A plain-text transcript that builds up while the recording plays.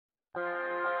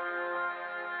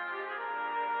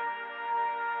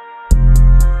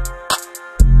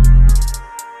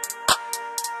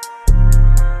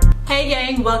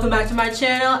gang, welcome back to my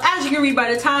channel. As you can read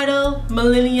by the title,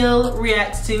 Millennial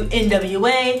Reacts to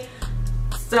NWA.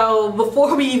 So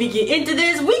before we even get into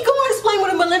this, we gonna explain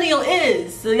what a millennial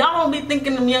is. So y'all don't be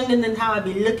thinking I'm younger than how I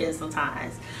be looking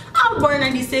sometimes. I was born in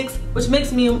 '96, which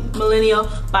makes me a millennial.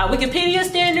 By Wikipedia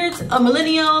standards, a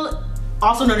millennial,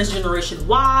 also known as Generation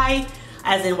Y,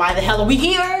 as in why the hell are we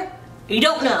here? You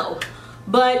don't know.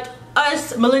 But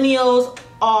us millennials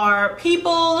are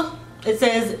people, it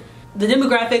says the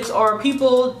demographics are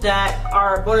people that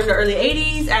are born in the early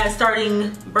 80s as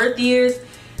starting birth years,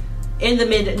 in the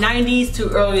mid 90s to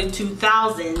early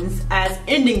 2000s as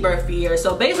ending birth years.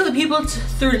 So basically people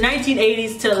through the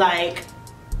 1980s to like,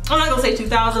 I'm not gonna say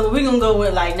 2000, but we're gonna go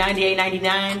with like 98,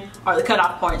 99 are the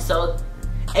cutoff points. So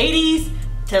 80s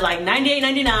to like 98,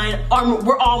 99,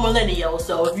 we're all millennials.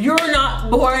 So if you're not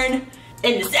born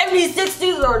in the 70s,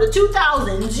 60s, or the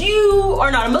 2000s, you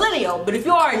are not a millennial. But if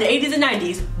you are in the 80s and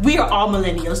 90s, we are all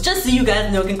millennials. Just so you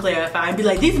guys know, can clarify and be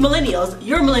like, these millennials,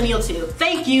 you're a millennial too.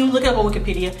 Thank you. Look it up on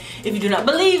Wikipedia if you do not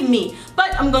believe me.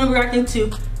 But I'm going to be reacting to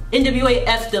NWA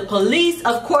F the Police.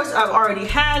 Of course, I've already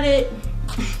had it.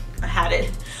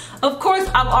 Of course,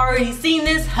 I've already seen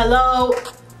this. Hello.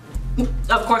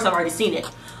 Of course, I've already seen it.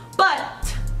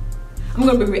 But I'm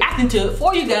going to be reacting to it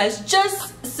for you guys just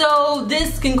so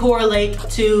this can correlate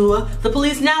to the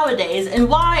police nowadays, and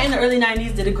why in the early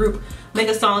 90s did a group make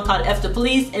a song called F the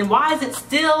Police, and why is it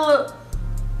still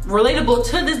relatable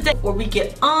to this day. Before we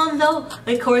get on though,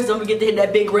 of course, don't forget to hit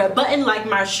that big red button like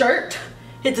my shirt.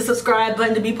 Hit the subscribe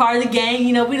button to be part of the gang.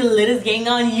 You know, we the littest gang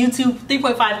on YouTube,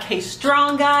 3.5K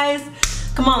strong, guys.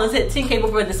 Come on, let's hit 10K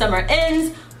before the summer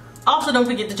ends. Also, don't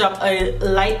forget to drop a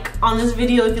like on this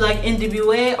video if you like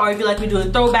NWA, or if you like me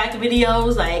doing throwback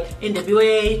videos like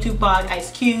NWA, Tupac,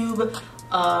 Ice Cube,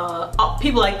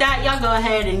 people like that. Y'all go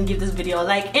ahead and give this video a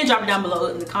like and drop it down below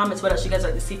in the comments what else you guys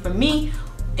like to see from me.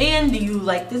 And do you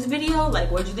like this video? Like,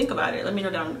 what did you think about it? Let me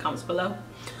know down in the comments below.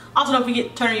 Also, don't forget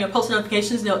to turn on your post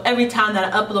notifications to know every time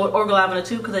that I upload or go live on a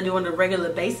tube, because I do on a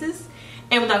regular basis.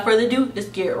 And without further ado, let's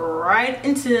get right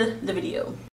into the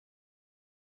video.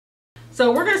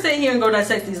 So we're gonna sit here and go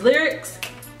dissect these lyrics,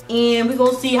 and we're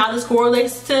gonna see how this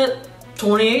correlates to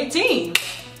 2018.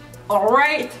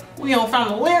 Alright, we don't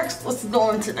find the lyrics, let's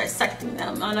go into dissecting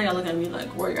them. I know y'all looking at me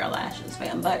like, where are your lashes,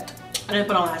 fam? But I didn't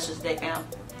put on lashes today, fam.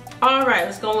 Alright,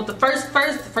 let's go with the first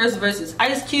verse. The first verse is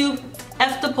Ice Cube,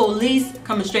 F the Police,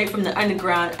 coming straight from the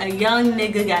underground. A young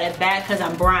nigga got it bad cause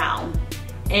I'm brown,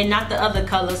 and not the other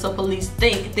color, so police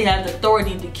think they have the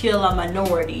authority to kill a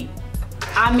minority.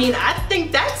 I mean, I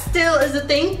think that still is a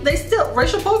thing.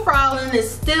 Racial profiling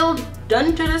is still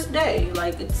done to this day.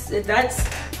 Like, that's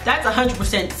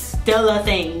 100% still a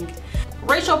thing.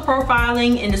 Racial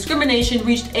profiling and discrimination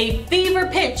reached a fever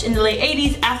pitch in the late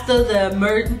 80s after the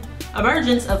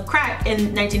emergence of crack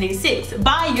in 1986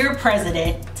 by your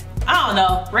president. I don't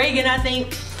know, Reagan, I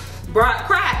think, brought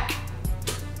crack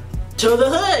to the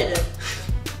hood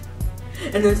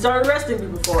and then started arresting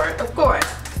people for it, of course.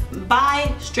 By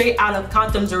Straight Out of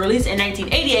Compton's release in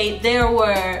 1988, there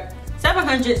were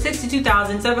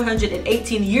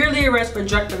 762,718 yearly arrests for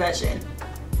drug possession.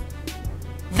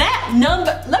 That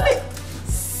number,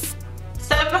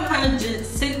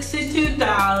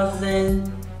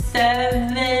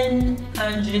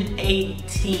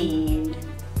 762,718.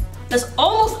 That's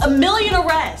almost a million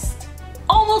arrests.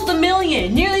 Almost a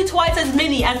million, nearly twice as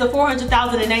many as the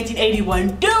 400,000 in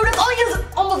 1981. Dude, that's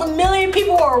almost a million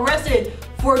people were arrested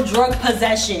for drug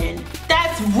possession.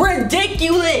 That's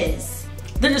ridiculous.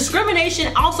 The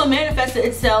discrimination also manifested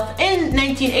itself in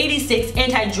 1986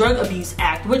 Anti-Drug Abuse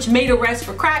Act, which made arrests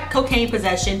for crack cocaine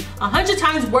possession 100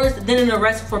 times worse than an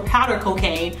arrest for powder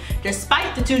cocaine.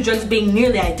 Despite the two drugs being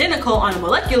nearly identical on a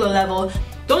molecular level,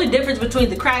 the only difference between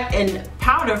the crack and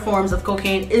powder forms of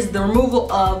cocaine is the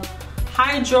removal of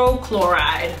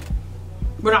hydrochloride.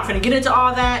 We're not gonna get into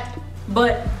all that,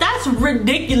 but that's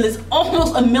ridiculous.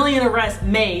 Almost a million arrests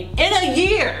made in a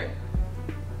year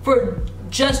for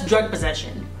just drug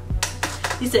possession.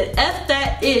 He said, F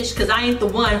that ish, cause I ain't the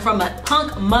one, from a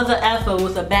punk mother effer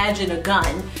with a badge and a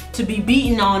gun to be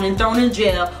beaten on and thrown in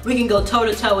jail. We can go toe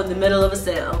to toe in the middle of a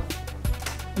cell.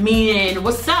 Meaning,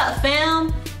 what's up,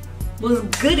 fam? What's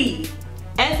goody?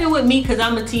 Effing with me cause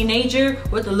I'm a teenager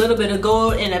with a little bit of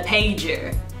gold and a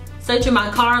pager. Searching my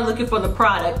car looking for the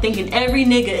product, thinking every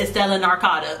nigga is selling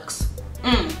narcotics.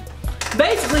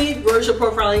 Basically, racial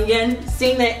profiling again,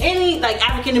 saying that any like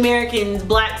African Americans,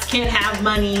 blacks can't have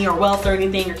money or wealth or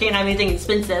anything, or can't have anything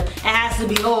expensive. It has to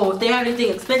be, oh, if they have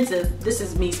anything expensive, this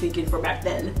is me speaking for back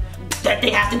then, that they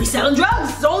have to be selling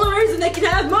drugs. The only reason they can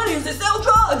have money is to sell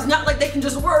drugs, not like they can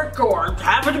just work or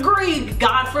have a degree.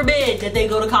 God forbid that they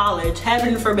go to college.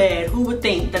 Heaven forbid. Who would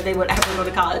think that they would ever go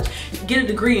to college, get a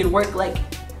degree and work like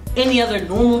any other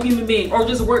normal human being, or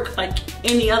just work like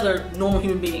any other normal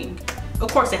human being?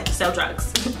 Of course they have to sell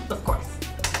drugs, of course.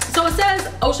 So it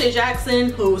says O'Shea Jackson,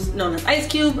 who's known as Ice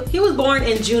Cube, he was born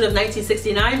in June of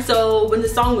 1969. So when the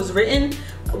song was written,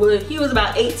 he was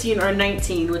about 18 or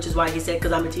 19, which is why he said,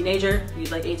 because I'm a teenager.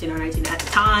 He's like 18 or 19 at the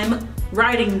time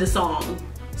writing the song.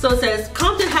 So it says,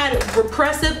 Compton had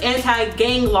repressive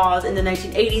anti-gang laws in the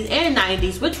 1980s and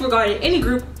 90s, which regarded any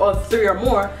group of 3 or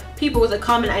more people with a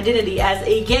common identity as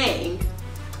a gang.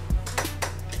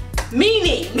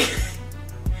 Meaning,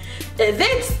 if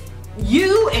it's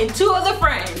you and 2 other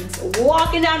friends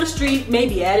walking down the street,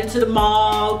 maybe heading to the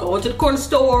mall, going to the corner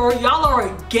store, y'all are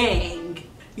a gang.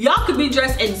 Y'all could be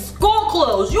dressed in school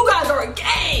clothes. You guys are a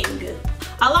gang.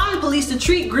 Allowing police to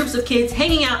treat groups of kids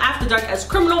hanging out after dark as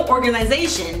criminal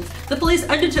organizations, the police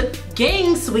undertook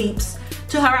gang sweeps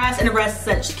to harass and arrest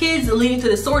such kids, leading to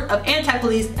the sort of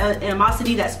anti-police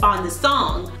animosity that spawned this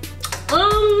song.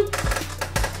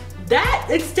 That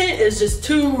extent is just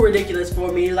too ridiculous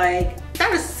for me. Like,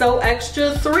 that is so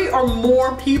extra. 3 or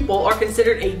more people are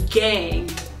considered a gang.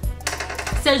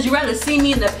 It says you'd rather see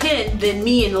me in the pen than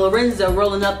me and Lorenzo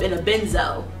rolling up in a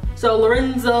benzo. So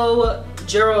Lorenzo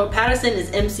Gerald Patterson is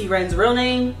MC Ren's real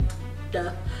name.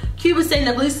 Duh. Cube is saying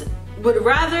that police would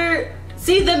rather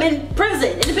see them in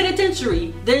prison, in the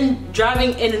penitentiary, than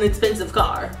driving in an expensive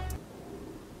car.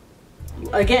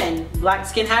 Again,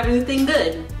 blacks can't have anything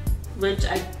good, which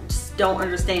I just don't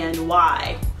understand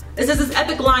why. It says this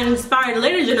epic line inspired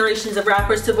later generations of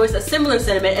rappers to voice a similar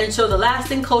sentiment and show the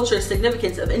lasting cultural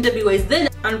significance of NWA's then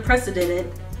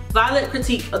unprecedented violent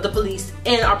critique of the police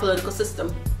and our political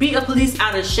system. Beat a police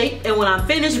out of shape, and when I'm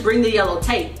finished, bring the yellow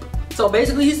tape. So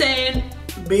basically he's saying,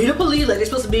 beat a police like they're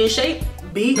supposed to be in shape,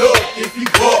 beat if you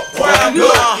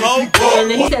and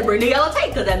then he said, bring the yellow tape,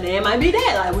 because that man might be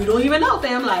dead. Like, we don't even know,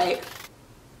 fam. Like,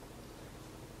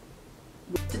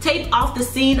 to tape off the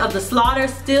scene of the slaughter,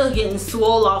 still getting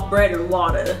swole off bread and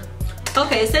water.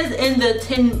 Okay, it says in the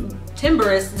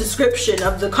timorous description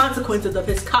of the consequences of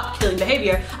his cop-killing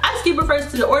behavior, Ice Cube refers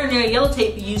to the ordinary yellow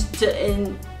tape used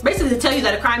to, basically to tell you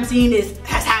that a crime scene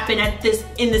has happened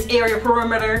in this area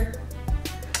perimeter.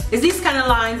 It's these kind of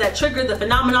lines that trigger the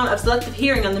phenomenon of selective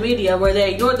hearing on the media, where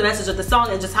they ignore the message of the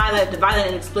song and just highlight the violent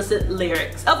and explicit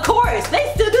lyrics. Of course,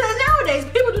 they still do that nowadays.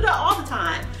 People do that all the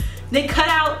time. They cut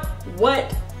out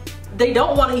what they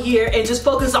don't want to hear and just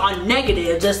focus on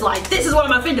negative, just like, this is what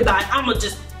I'm offended by. I'm gonna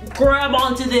just grab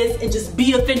onto this and just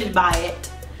be offended by it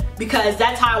because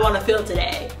that's how I want to feel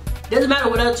today. Doesn't matter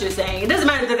what else you're saying. It doesn't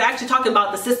matter if they're actually talking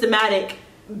about the systematic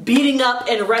beating up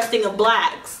and arresting of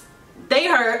blacks. They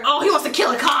heard, oh, he wants to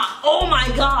kill a cop. Oh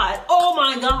my God. Oh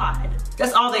my God.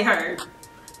 That's all they heard.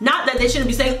 Not that they shouldn't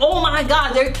be saying, oh my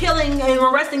God, they're killing and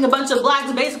arresting a bunch of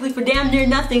blacks basically for damn near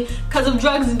nothing because of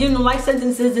drugs and giving them life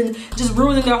sentences and just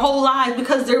ruining their whole lives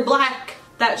because they're black.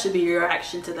 That should be your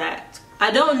reaction to that. I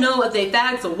don't know if they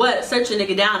fags or what, searching a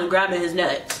nigga down and grabbing his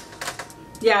nuts.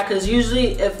 Yeah, because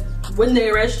usually when they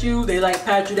arrest you, they like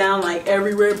pat you down like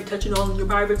everywhere, be touching all of your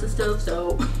privates and stuff,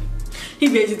 so he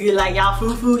basically like, y'all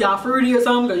foo-foo, y'all fruity or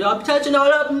something, because y'all be touching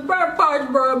all up in private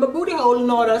parts, bro, my booty hole and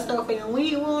all that stuff, and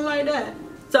we won't like that.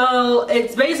 So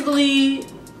it's basically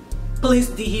police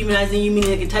dehumanizing you, meaning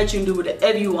they can touch you and do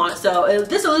whatever you want. So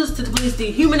this alludes to the police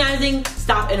dehumanizing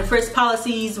stop and frisk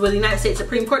policies, where the United States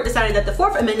Supreme Court decided that the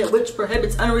 4th Amendment, which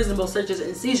prohibits unreasonable searches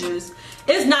and seizures,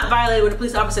 is not violated when a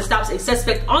police officer stops a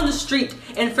suspect on the street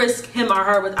and frisks him or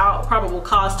her without probable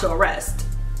cause to arrest.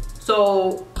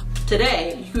 So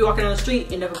today, you could be walking down the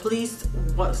street, and if a police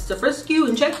wants to frisk you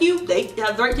and check you, they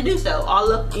have the right to do so.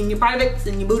 All up in your privates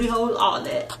and your booty hole, all of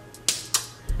that.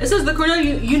 It says the Cornell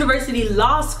University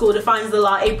Law School defines the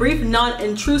law a brief,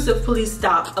 non-intrusive police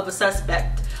stop of a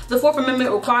suspect. The 4th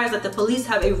Amendment requires that the police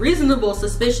have a reasonable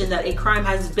suspicion that a crime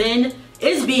has been,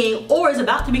 is being, or is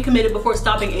about to be committed before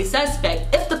stopping a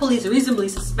suspect. If the police reasonably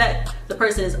suspect the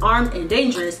person is armed and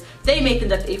dangerous, they may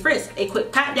conduct a frisk, a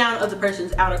quick pat down of the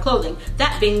person's outer clothing.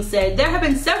 That being said, there have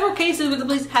been several cases where the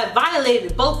police have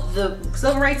violated both the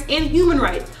civil rights and human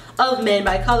rights of men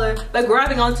by color by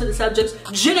grabbing onto the subject's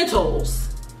genitals.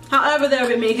 However, there have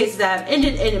been many cases that have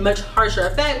ended in much harsher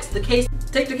effects.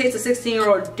 Take the case of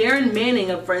 16-year-old Darren Manning,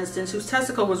 for instance, whose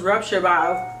testicle was ruptured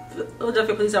by a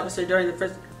Philadelphia police officer during the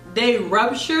first. They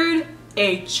ruptured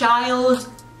a child's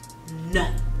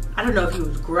nothing. I don't know if he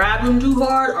was grabbing him too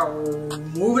hard or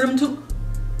moving him too.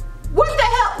 What the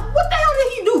hell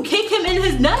did he do? Kick him in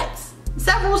his nuts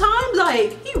several times?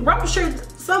 Like, he ruptured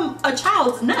a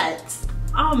child's nuts.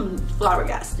 I'm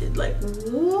flabbergasted. Like,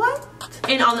 what?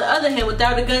 And on the other hand,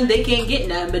 without a gun, they can't get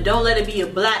none. But don't let it be a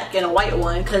black and a white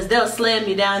one, because they'll slam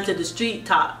you down to the street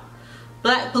top.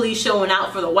 Black police showing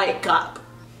out for the white cop.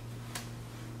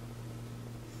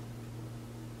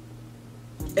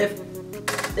 If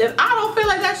I don't feel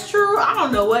like that's true, I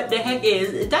don't know what the heck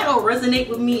is. If that don't resonate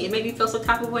with me and make me feel some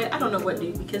type of way, I don't know what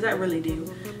do, because I really do.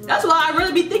 That's why I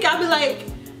really be thinking, I'll be like,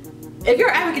 if you're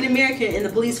African American in the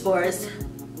police force,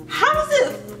 how does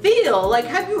it feel? Like,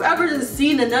 have you ever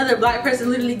seen another black person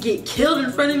literally get killed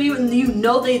in front of you and you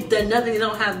know they've done nothing, they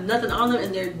don't have nothing on them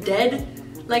and they're dead?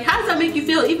 Like, how does that make you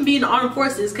feel, even being in the armed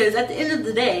forces? Because at the end of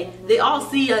the day, they all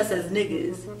see us as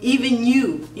niggas. Even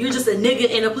you. You're just a nigga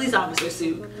in a police officer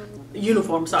suit.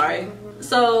 Uniform, sorry.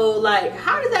 So, like,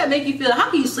 how does that make you feel? How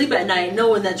can you sleep at night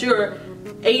knowing that you're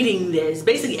aiding this?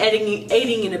 Basically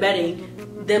aiding and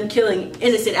abetting them killing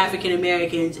innocent African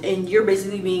Americans, and you're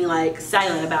basically being like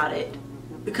silent about it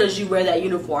because you wear that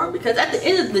uniform. Because at the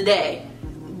end of the day,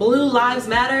 blue lives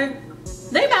matter.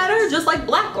 They matter just like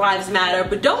black lives matter.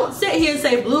 But don't sit here and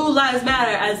say blue lives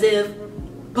matter as if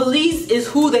police is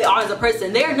who they are as a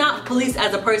person. They are not police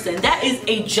as a person. That is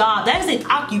a job. That is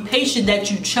an occupation that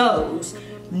you chose.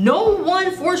 No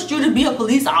one forced you to be a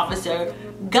police officer.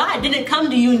 God didn't come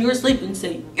to you in your sleep and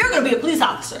say, you're gonna be a police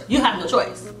officer. You have no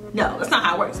choice. No, that's not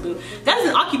how it works, boo. That's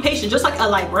an occupation, just like a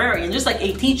librarian, just like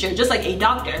a teacher, just like a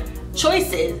doctor.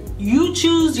 Choices. You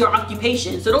choose your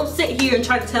occupation. So don't sit here and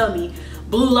try to tell me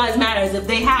blue lives matter as if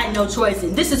they had no choice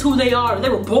and this is who they are. They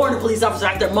were born a police officer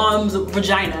like their mom's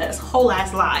vagina. That's a whole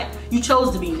ass lie. You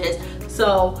chose to be this.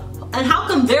 So, and how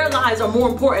come their lives are more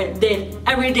important than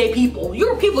everyday people?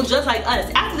 You're people just like us.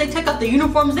 After they take off their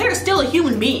uniforms, they are still a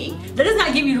human being. That does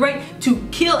not give you the right to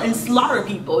kill and slaughter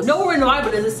people. Nowhere in the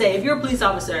Bible does it say if you're a police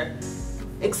officer,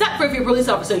 except for if you're a police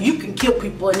officer, you can kill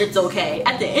people and it's okay.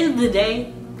 At the end of the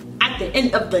day, and at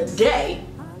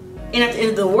the end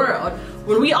of the world,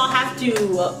 when we all have to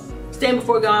stand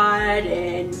before God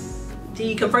and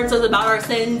He confronts us about our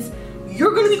sins,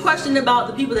 you're going to be questioned about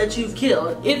the people that you've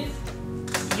killed. If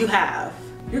you have,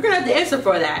 you're going to have to answer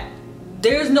for that.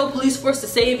 There's no police force to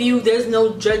save you. There's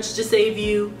no judge to save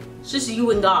you. It's just you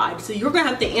and God. So you're going to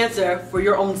have to answer for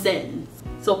your own sins.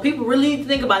 So people really need to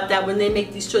think about that when they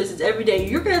make these choices every day.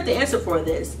 You're going to have to answer for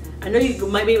this. I know you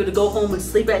might be able to go home and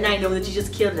sleep at night knowing that you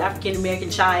just killed an African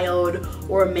American child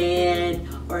or a man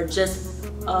or just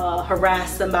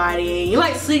harassed somebody. You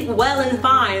might sleep well and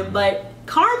fine, but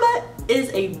karma is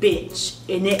a bitch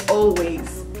and it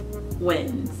always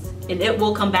wins and it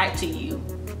will come back to you.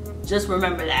 Just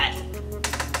remember that.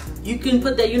 You can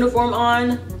put that uniform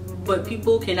on, but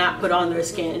people cannot put on their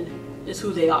skin. It's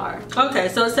who they are. Okay,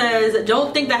 so it says,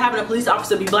 don't think that having a police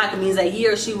officer be black means that he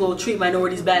or she will treat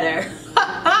minorities better.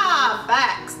 Ha!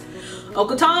 Facts.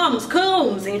 Uncle Tom's,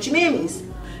 Coombs, Auntie Mammies.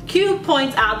 Q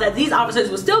points out that these officers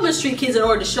will still mistreat kids in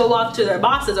order to show off to their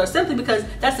bosses or simply because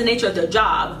that's the nature of their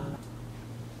job.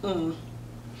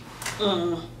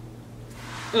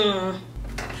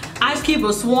 Ice Cube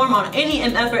will swarm on any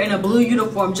MFer in a blue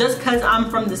uniform just cause I'm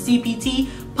from the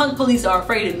CPT. Punk police are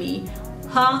afraid of me.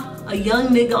 Huh? A young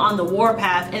nigga on the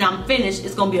warpath and I'm finished.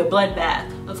 It's gonna be a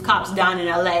bloodbath of cops down in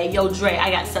LA. Yo, Dre,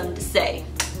 I got something to say.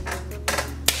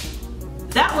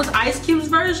 That was Ice Cube's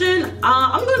version.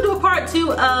 I'm gonna do a part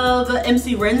 2 of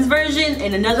MC Ren's version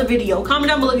in another video. Comment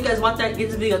down below if you guys want that. Give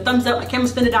this video a thumbs up. My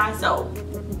camera's finna die, so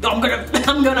I'm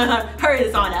gonna hurry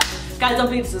this on up. Guys, don't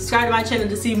forget to subscribe to my channel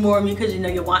to see more of me because you know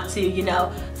you want to. You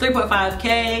know,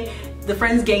 3.5K. The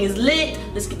Friends Gang is lit.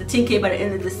 Let's get the 10K by the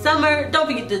end of the summer. Don't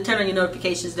forget to turn on your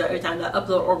notifications every time that I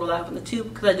upload or go live on the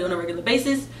tube because I do it on a regular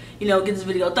basis. You know, give this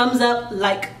video a thumbs up,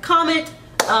 like, comment,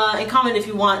 and comment if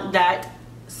you want that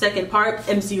second part,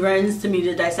 MC Ren's, to me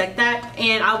to dissect that.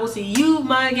 And I will see you,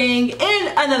 my gang,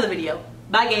 in another video.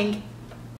 Bye, gang.